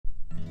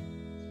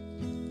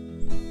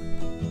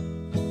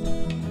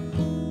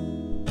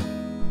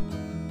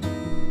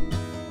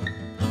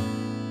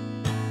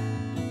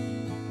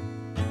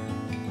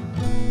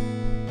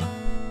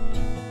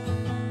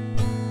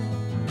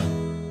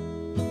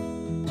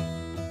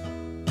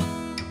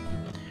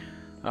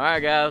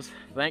Alright guys,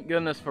 thank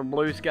goodness for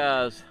blue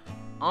skies.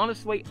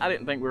 Honestly, I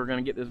didn't think we were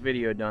going to get this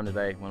video done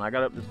today. When I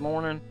got up this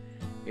morning,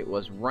 it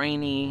was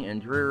rainy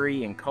and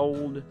dreary and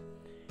cold,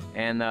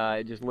 and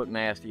it just looked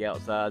nasty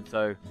outside.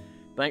 So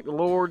thank the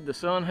Lord the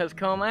sun has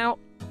come out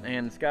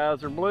and the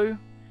skies are blue,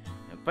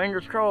 and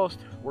fingers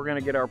crossed we're going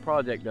to get our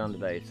project done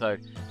today. So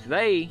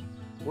today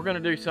we're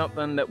going to do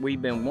something that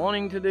we've been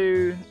wanting to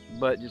do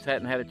but just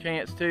hadn't had a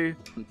chance to.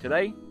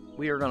 Today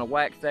we are going to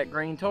wax that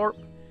green tarp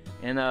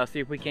and see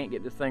if we can't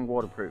get this thing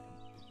waterproof.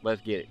 Let's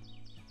get it.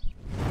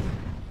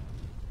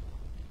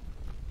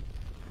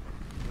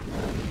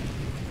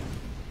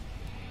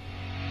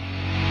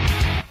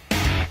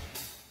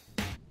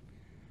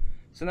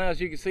 So now, as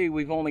you can see,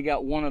 we've only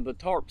got one of the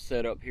tarps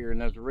set up here,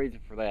 and there's a reason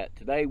for that.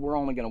 Today we're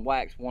only going to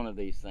wax one of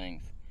these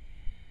things.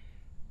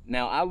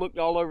 Now, I looked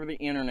all over the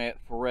internet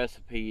for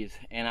recipes,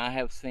 and I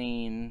have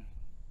seen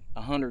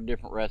 100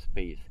 different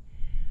recipes.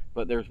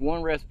 But there's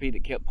one recipe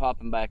that kept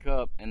popping back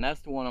up, and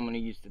that's the one I'm going to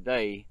use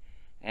today.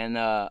 And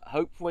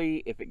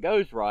hopefully, if it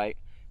goes right,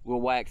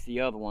 we'll wax the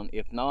other one.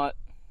 If not,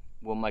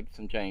 we'll make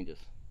some changes.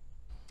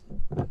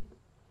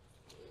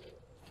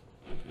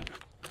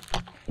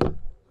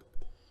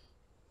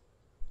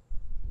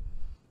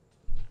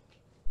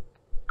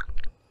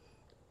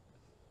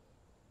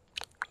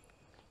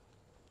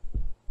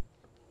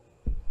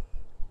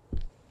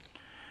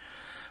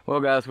 Well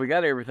guys, we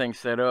got everything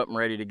set up and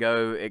ready to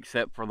go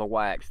except for the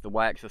wax. The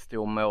wax is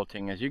still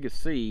melting. As you can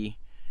see,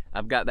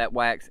 I've got that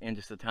wax in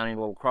just a tiny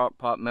little crock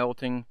pot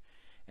melting.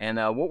 And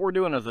what we're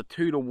doing is a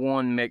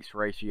 2-to-1 mix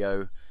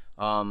ratio.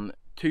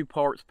 2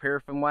 parts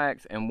paraffin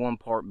wax and 1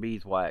 part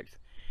beeswax.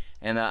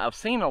 And I've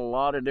seen a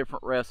lot of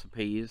different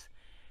recipes,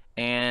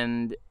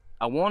 and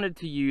I wanted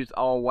to use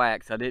all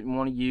wax. I didn't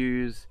want to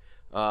use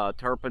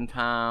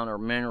turpentine or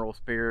mineral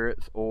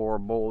spirits or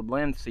boiled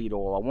linseed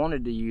oil. I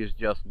wanted to use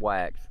just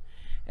wax.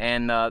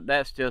 And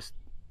that's just,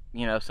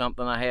 you know,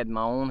 something I had in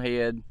my own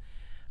head.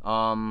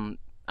 I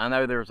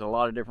know there's a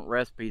lot of different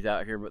recipes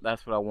out here, but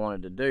that's what I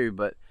wanted to do.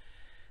 But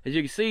as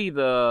you can see,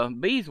 the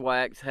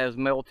beeswax has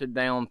melted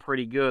down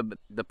pretty good, but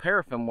the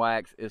paraffin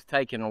wax is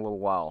taking a little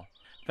while.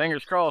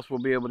 Fingers crossed we'll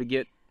be able to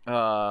get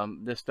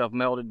this stuff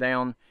melted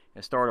down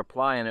and start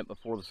applying it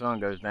before the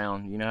sun goes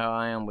down. You know how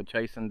I am with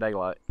chasing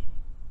daylight.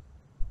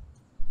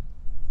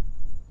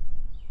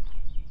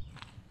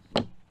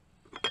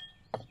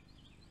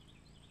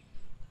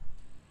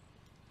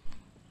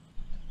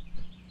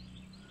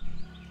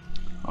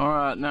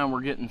 Alright, now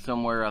we're getting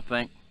somewhere, I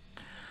think.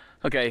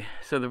 Okay,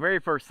 so the very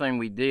first thing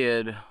we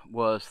did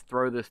was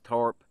throw this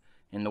tarp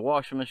in the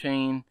washing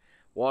machine,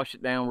 wash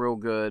it down real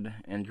good,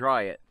 and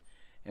dry it.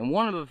 And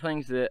one of the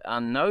things that I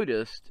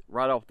noticed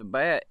right off the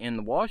bat in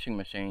the washing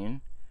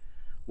machine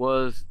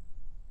was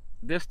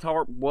this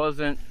tarp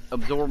wasn't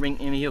absorbing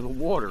any of the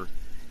water.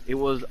 It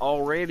was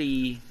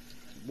already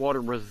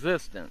water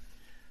resistant.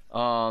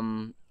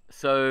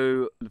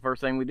 So the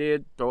first thing we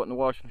did, throw it in the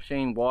washing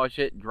machine, wash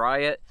it, dry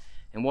it.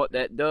 And what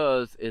that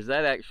does is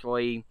that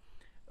actually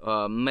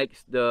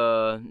makes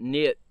the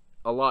knit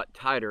a lot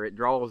tighter. It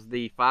draws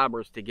the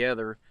fibers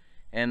together,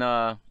 and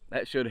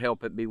that should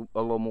help it be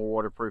a little more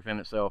waterproof in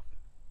itself.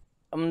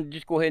 I'm going to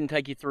just go ahead and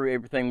take you through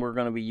everything we're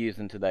going to be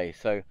using today.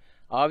 So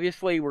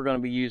obviously we're going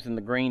to be using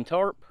the green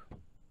tarp.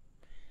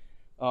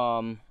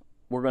 We're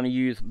going to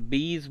use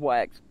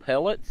beeswax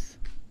pellets.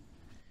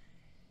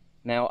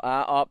 Now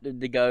I opted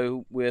to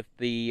go with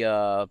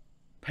the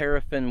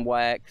paraffin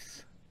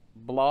wax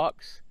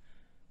blocks.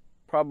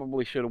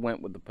 Probably should have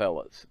went with the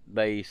pellets.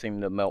 They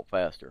seem to melt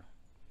faster.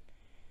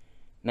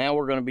 Now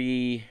we're going to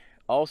be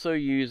also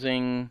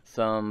using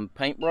some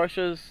paint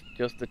brushes,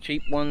 just the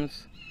cheap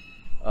ones,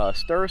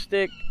 stir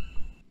stick,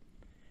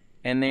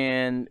 and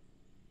then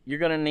you're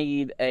going to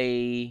need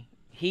a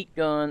heat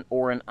gun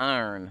or an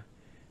iron.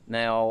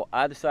 Now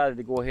I decided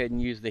to go ahead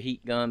and use the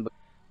heat gun,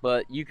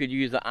 but you could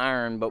use the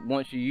iron, but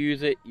once you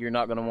use it, you're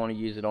not going to want to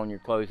use it on your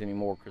clothes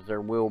anymore because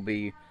there will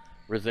be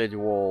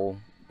residual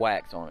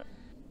wax on it.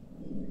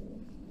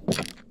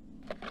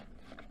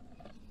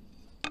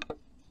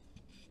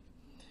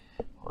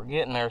 We're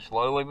getting there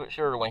slowly but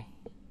surely.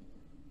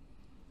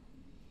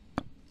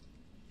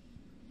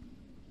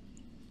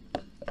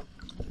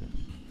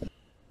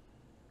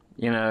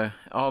 You know,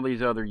 all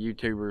these other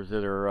YouTubers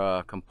that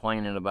are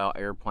complaining about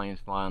airplanes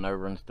flying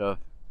over and stuff,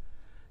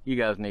 you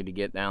guys need to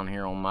get down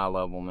here on my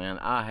level, man.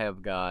 I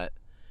have got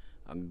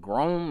a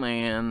grown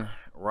man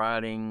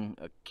riding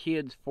a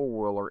kid's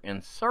four-wheeler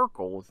in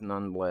circles,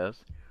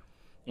 nonetheless,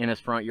 in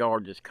his front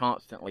yard, just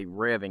constantly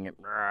revving it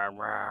rah,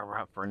 rah,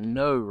 rah, for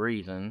no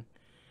reason.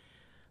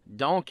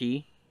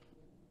 Donkey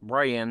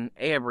braying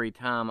every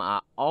time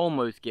I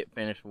almost get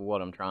finished with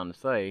what I'm trying to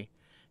say,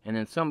 and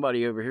then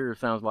somebody over here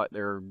sounds like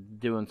they're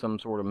doing some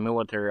sort of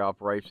military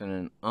operation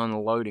and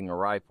unloading a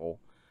rifle.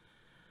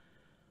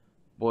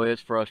 Boy,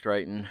 it's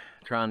frustrating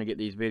trying to get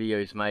these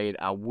videos made.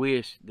 I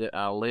wish that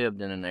I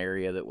lived in an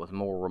area that was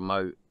more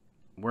remote.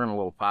 We're in a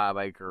little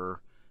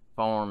 5-acre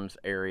farms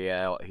area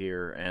out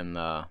here,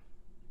 and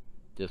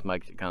just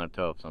makes it kind of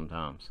tough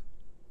sometimes.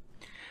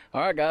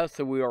 Alright guys,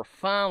 so we are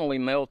finally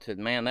melted.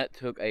 Man, that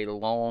took a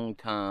long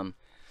time.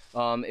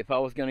 If I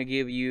was going to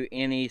give you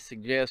any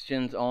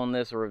suggestions on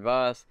this or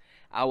advice,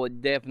 I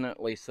would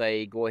definitely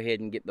say go ahead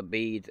and get the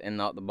beads and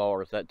not the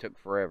bars. That took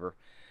forever.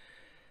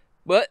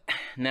 But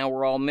now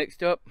we're all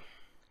mixed up.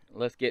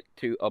 Let's get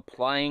to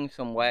applying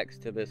some wax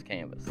to this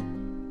canvas.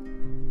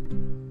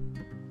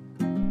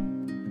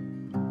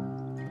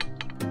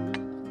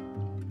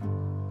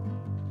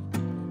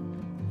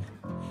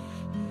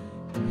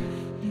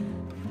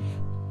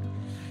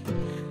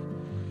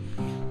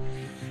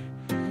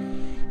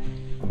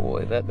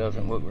 Boy, that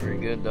doesn't look very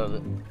good, does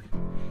it?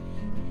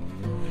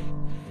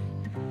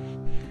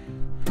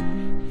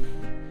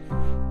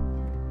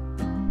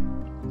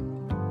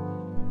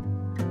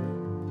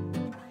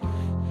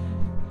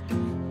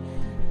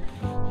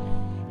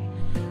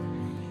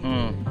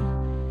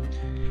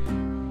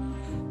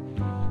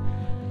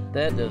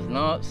 That does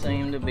not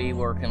seem to be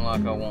working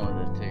like I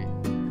wanted it to.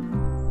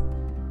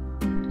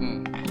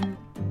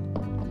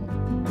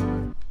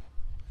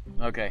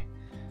 Okay,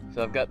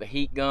 so I've got the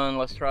heat gun.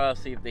 Let's try to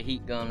see if the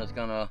heat gun is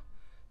gonna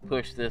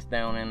push this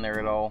down in there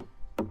at all.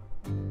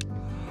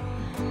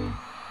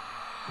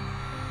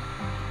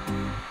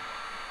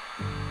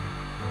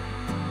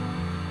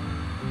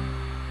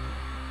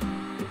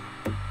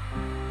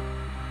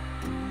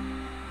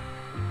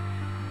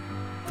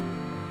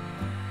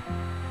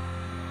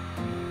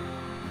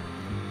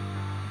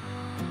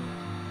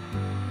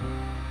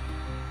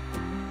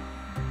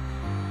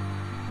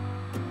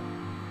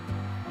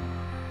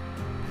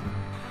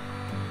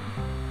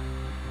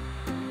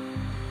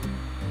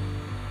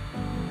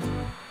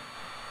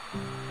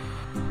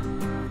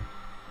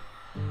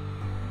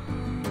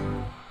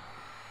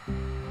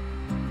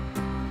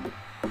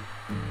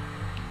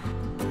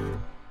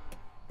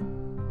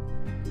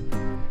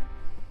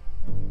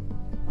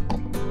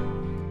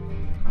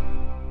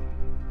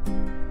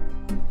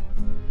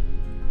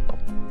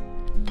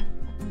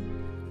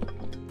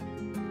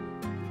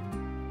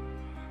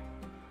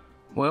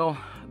 Well,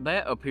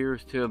 that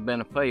appears to have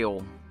been a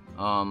fail.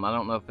 I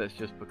don't know if that's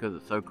just because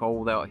it's so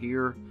cold out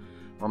here,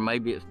 or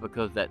maybe it's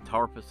because that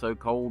tarp is so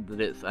cold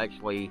that it's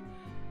actually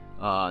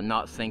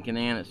not sinking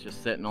in. It's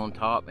just sitting on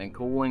top and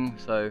cooling.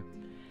 So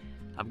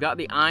I've got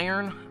the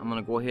iron. I'm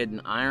going to go ahead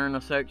and iron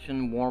a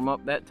section, warm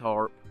up that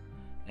tarp,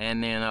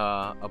 and then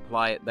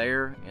apply it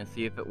there and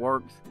see if it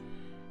works.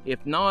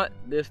 If not,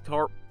 this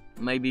tarp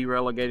may be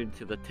relegated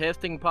to the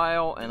testing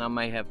pile, and I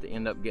may have to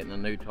end up getting a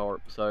new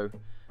tarp. So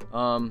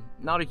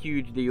not a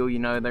huge deal, you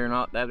know, they're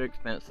not that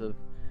expensive,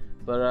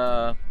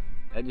 but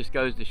that just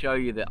goes to show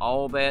you that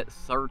all that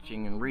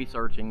searching and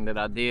researching that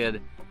I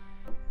did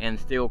and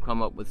still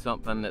come up with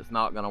something that's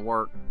not going to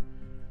work.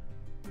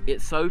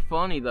 It's so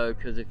funny though,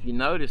 because if you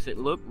notice, it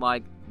looked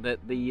like that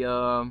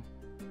the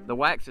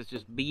wax is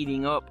just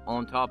beating up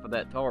on top of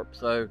that tarp.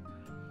 So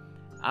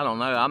I don't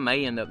know, I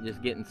may end up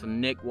just getting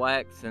some Nick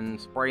wax and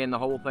spraying the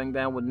whole thing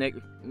down with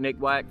Nick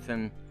wax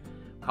and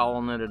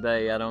calling it a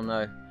day. I don't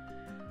know.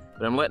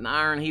 But I'm letting the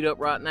iron heat up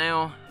right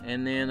now,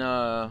 and then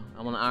I'm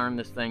going to iron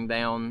this thing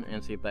down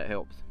and see if that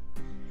helps.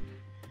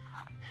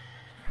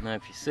 Now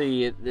if you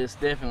see it, it's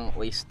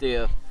definitely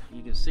stiff.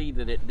 You can see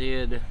that it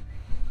did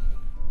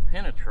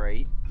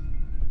penetrate,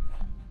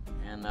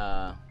 and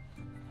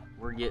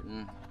we're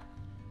getting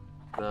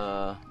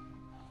the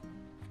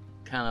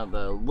kind of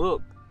the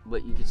look,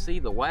 but you can see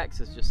the wax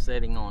is just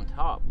setting on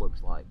top,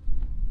 looks like.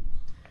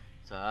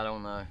 So I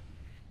don't know.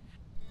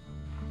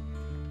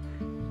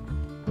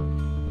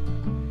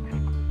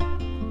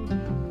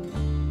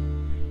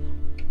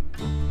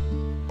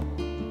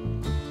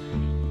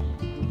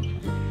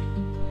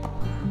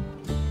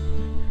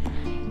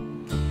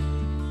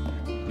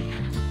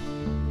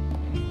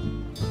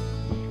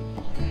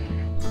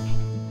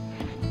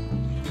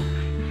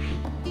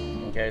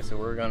 Okay, so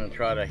we're going to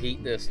try to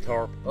heat this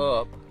tarp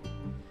up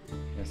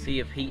and see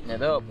if heating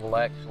it up will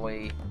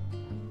actually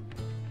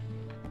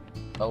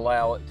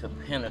allow it to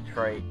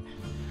penetrate.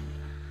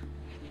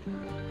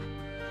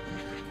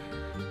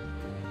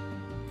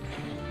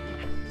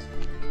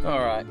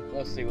 Alright,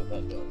 let's see what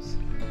that does.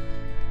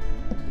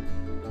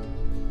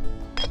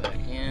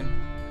 Back in.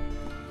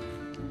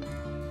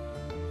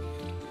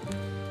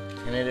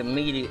 And it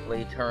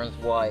immediately turns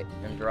white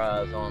and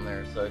dries on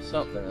there, so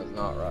something is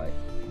not right.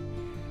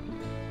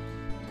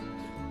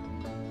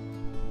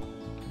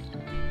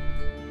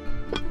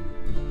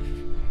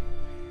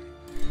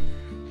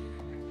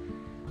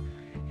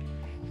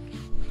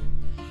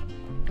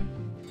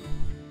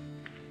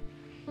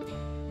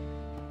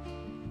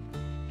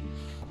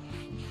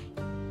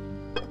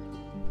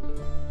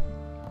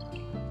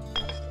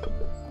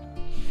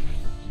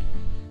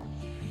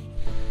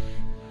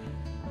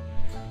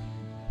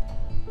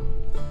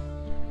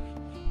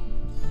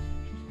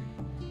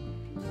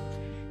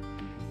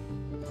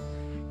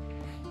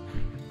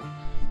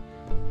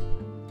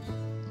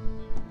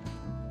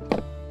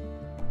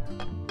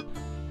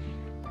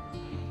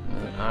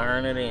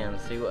 Iron it in,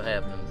 see what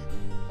happens.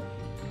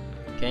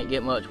 Can't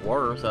get much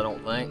worse, I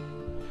don't think.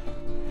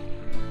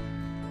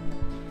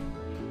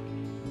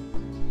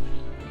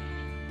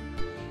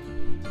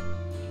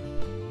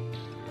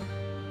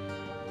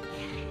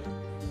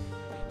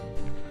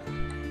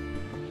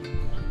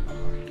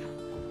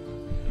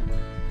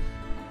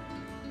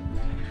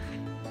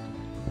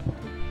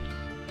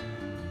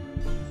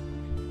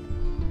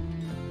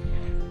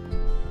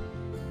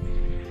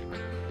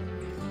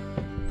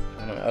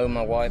 I owe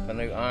my wife a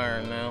new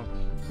iron now.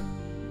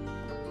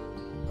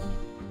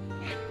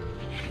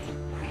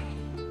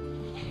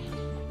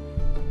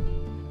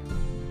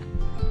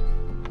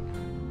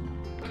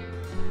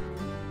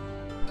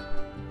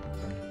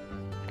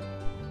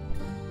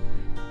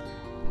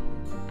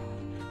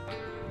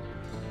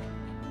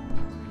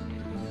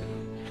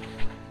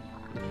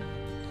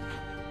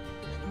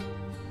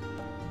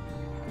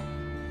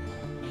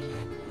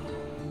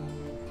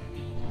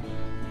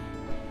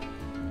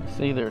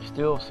 See, there's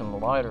still some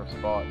lighter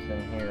spots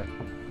in here.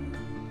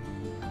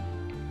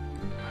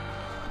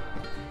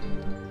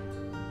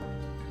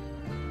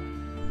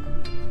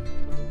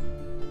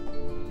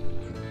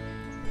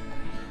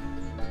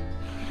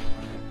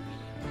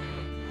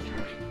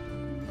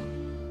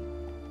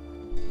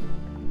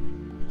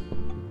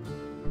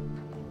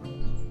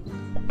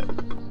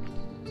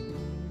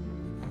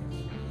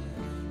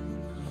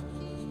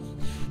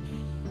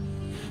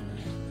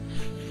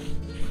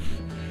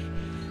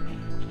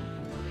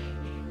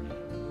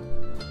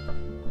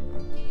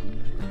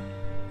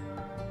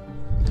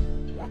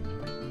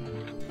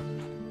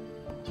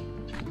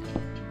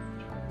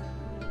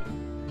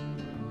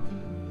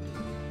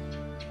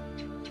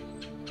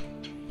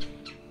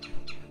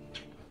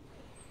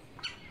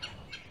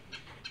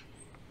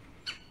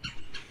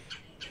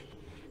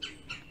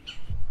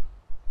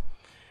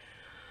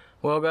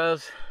 Well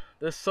guys,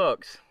 this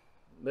sucks.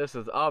 This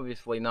is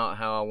obviously not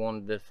how I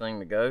wanted this thing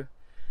to go.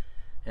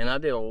 And I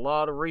did a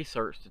lot of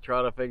research to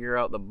try to figure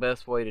out the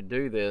best way to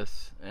do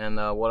this and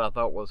what I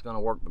thought was going to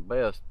work the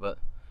best. But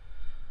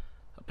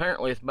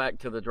apparently it's back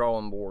to the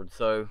drawing board.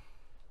 So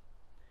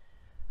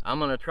I'm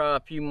going to try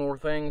a few more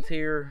things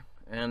here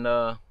and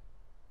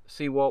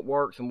see what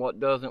works and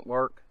what doesn't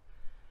work.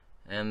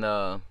 And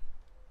I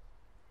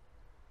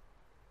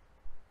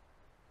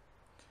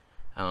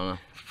don't know.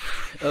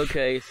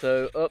 Okay,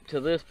 so up to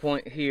this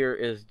point here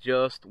is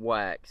just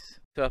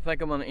wax. So I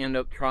think I'm going to end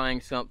up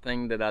trying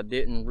something that I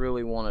didn't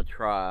really want to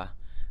try.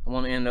 I'm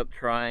going to end up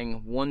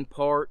trying 1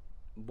 part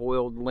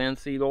boiled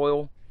linseed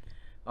oil.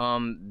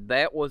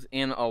 That was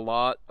in a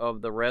lot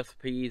of the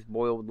recipes,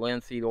 boiled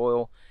linseed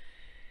oil,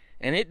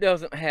 and it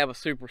doesn't have a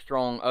super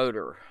strong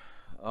odor.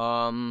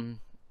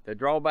 The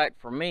drawback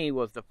for me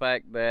was the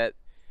fact that,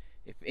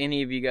 if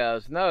any of you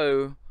guys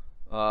know,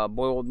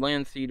 boiled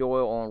linseed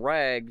oil on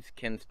rags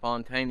can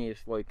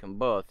spontaneously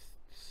combust.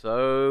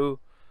 So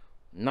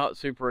not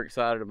super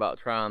excited about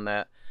trying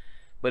that,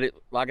 but it,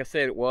 like I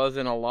said, it was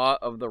in a lot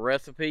of the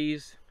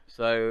recipes.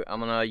 So I'm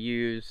gonna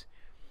use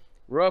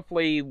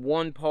roughly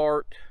 1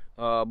 part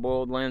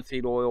boiled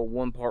linseed oil,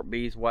 1 part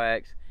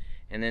beeswax,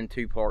 and then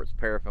 2 parts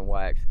paraffin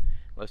wax.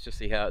 Let's just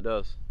see how it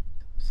does.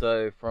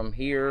 So from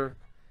here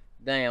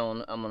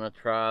down, I'm gonna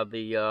try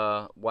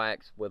the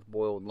wax with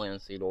boiled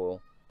linseed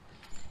oil.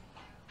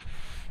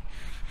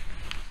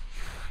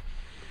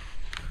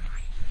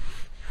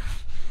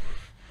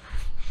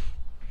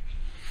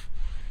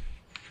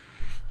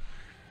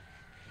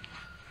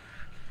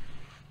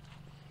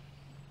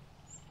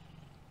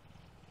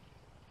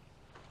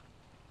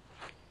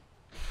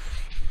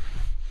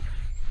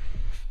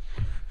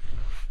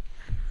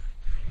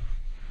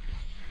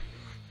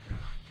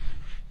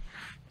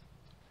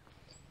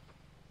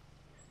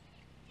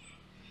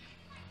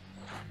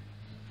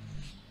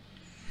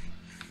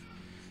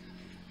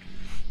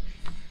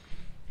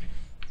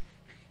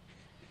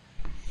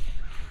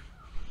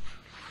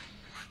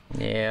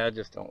 Yeah, I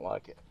just don't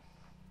like it.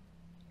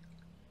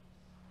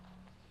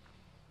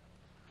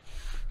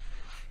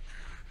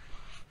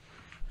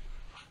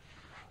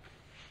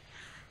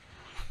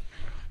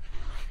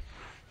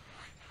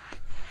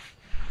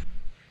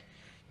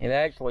 It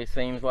actually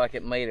seems like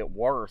it made it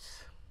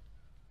worse.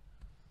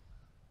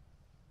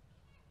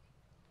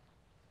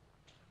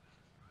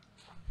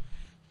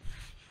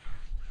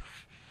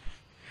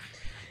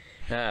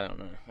 I don't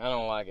know. I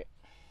don't like it.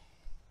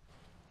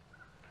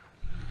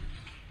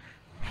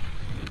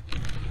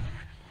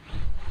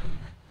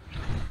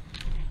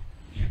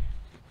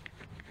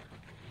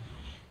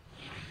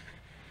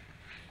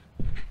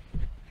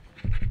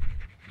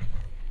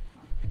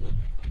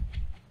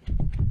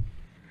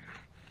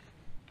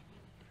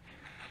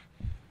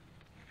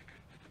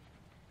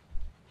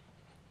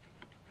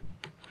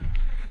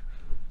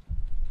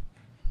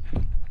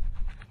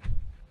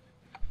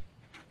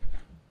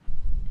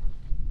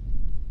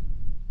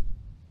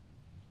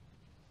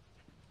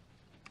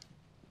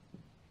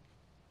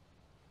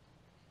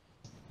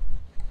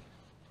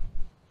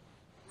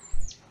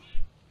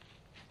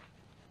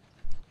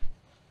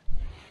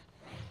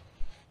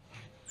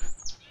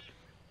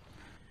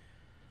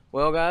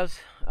 Well guys,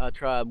 I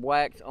tried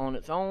wax on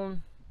its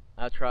own.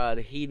 I tried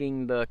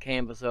heating the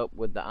canvas up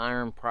with the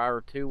iron prior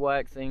to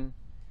waxing.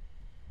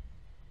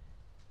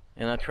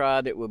 And I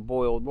tried it with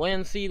boiled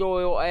linseed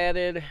oil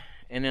added.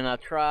 And then I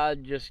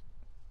tried just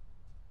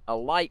a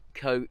light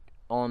coat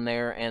on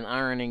there and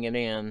ironing it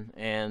in.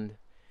 And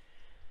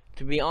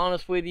to be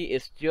honest with you,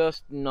 it's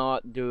just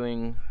not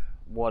doing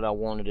what I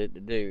wanted it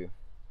to do.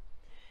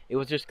 It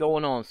was just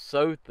going on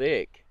so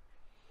thick.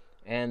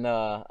 And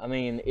I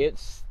mean,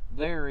 it's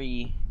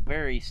very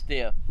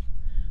stiff.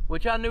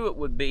 which I knew it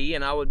would be,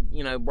 and I would,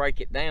 you know, break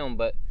it down,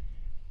 but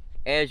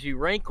as you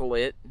wrinkle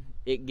it,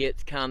 it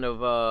gets kind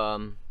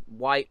of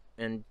white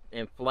and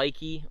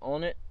flaky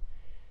on it.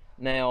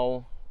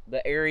 Now,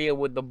 the area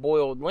with the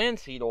boiled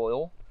linseed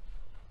oil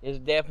is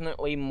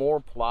definitely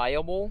more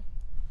pliable,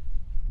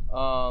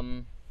 but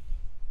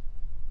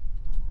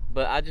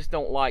I just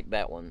don't like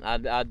that one.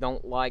 I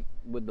don't like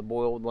with the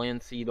boiled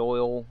linseed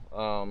oil.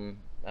 I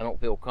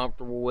don't feel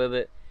comfortable with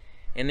it.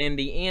 And then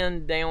the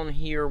end down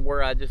here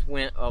where I just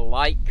went a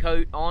light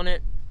coat on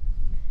it,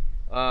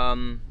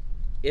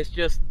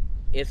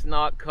 it's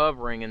not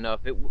covering enough.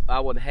 I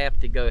would have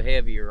to go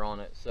heavier on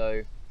it.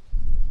 So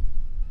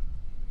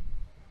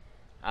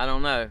I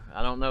don't know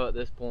at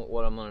this point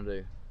what I'm gonna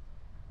do.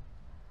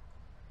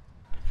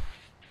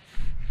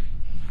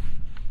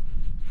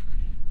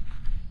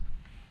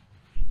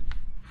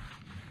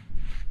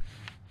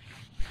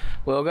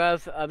 Well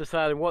guys, I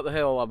decided, what the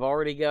hell, I've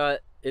already got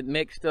it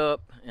mixed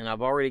up and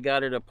I've already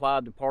got it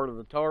applied to part of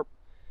the tarp.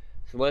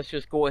 So let's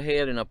just go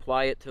ahead and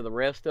apply it to the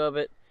rest of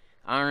it,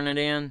 iron it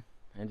in,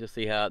 and just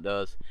see how it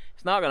does.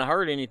 It's not gonna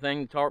hurt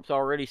anything, the tarp's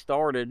already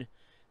started.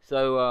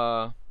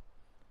 So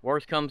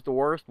worst comes to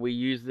worst, we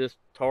use this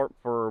tarp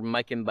for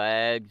making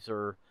bags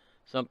or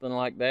something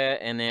like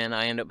that, and then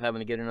I end up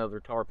having to get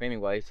another tarp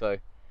anyway, so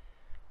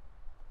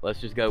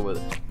let's just go with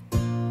it.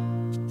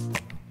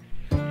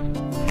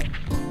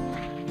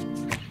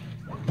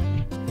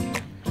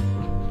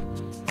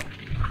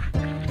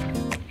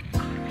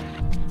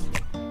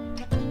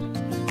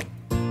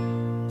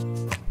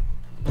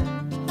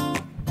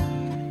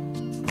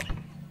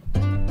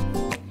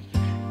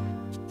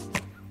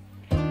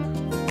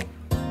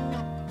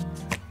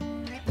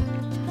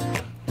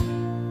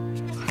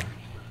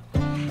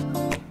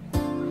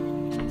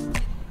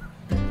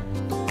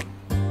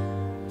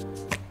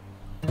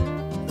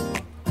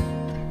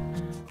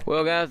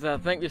 Well guys, I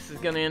think this is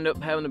going to end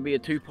up having to be a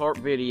two-part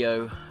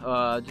video.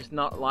 Just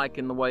not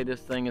liking the way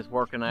this thing is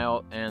working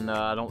out, and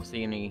I don't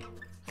see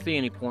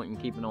any point in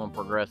keeping on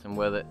progressing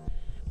with it.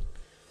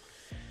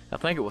 I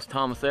think it was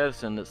Thomas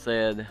Edison that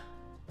said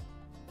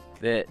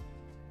that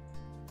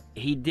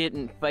he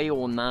didn't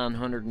fail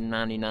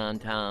 999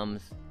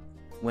 times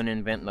when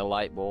inventing the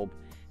light bulb.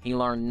 He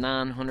learned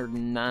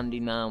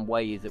 999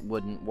 ways it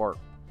wouldn't work.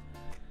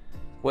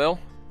 Well,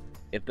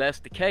 if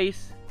that's the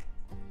case,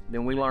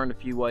 then we learned a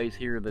few ways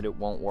here that it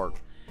won't work.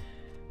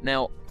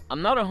 Now,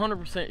 I'm not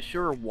 100%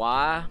 sure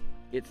why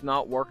it's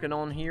not working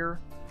on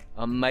here.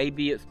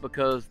 Maybe it's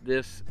because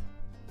this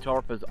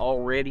tarp is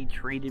already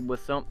treated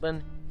with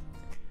something,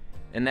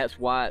 and that's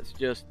why it's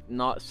just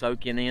not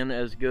soaking in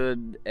as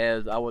good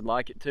as I would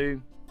like it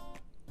to.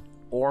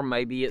 Or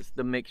maybe it's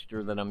the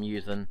mixture that I'm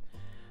using.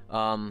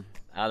 I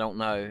don't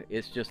know.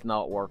 It's just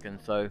not working.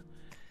 So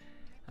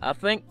I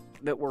think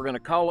that we're going to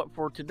call it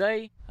for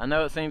today. I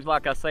know it seems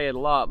like I say it a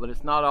lot, but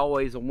it's not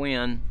always a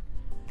win.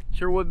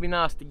 Sure would be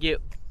nice to get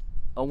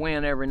a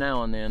win every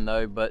now and then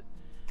though, but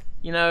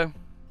you know,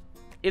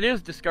 it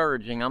is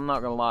discouraging. I'm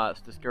not gonna lie, it's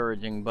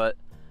discouraging, but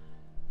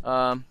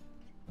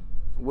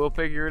we'll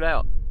figure it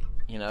out.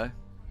 You know,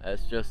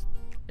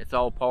 it's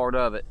all part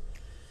of it.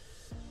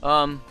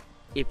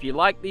 If you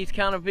like these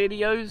kind of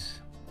videos,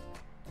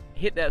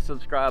 hit that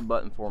subscribe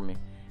button for me.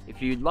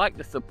 If you'd like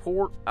to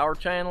support our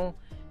channel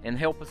and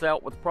help us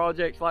out with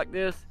projects like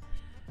this,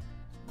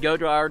 go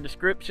to our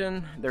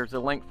description. There's a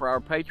link for our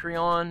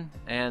Patreon,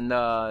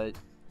 and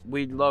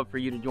we'd love for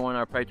you to join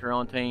our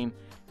Patreon team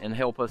and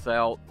help us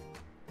out,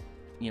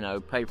 you know,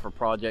 pay for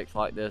projects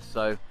like this.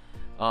 So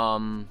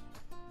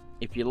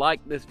if you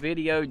like this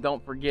video,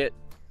 don't forget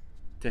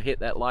to hit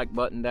that like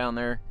button down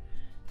there,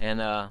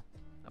 and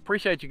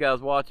appreciate you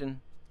guys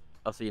watching.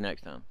 I'll see you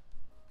next time.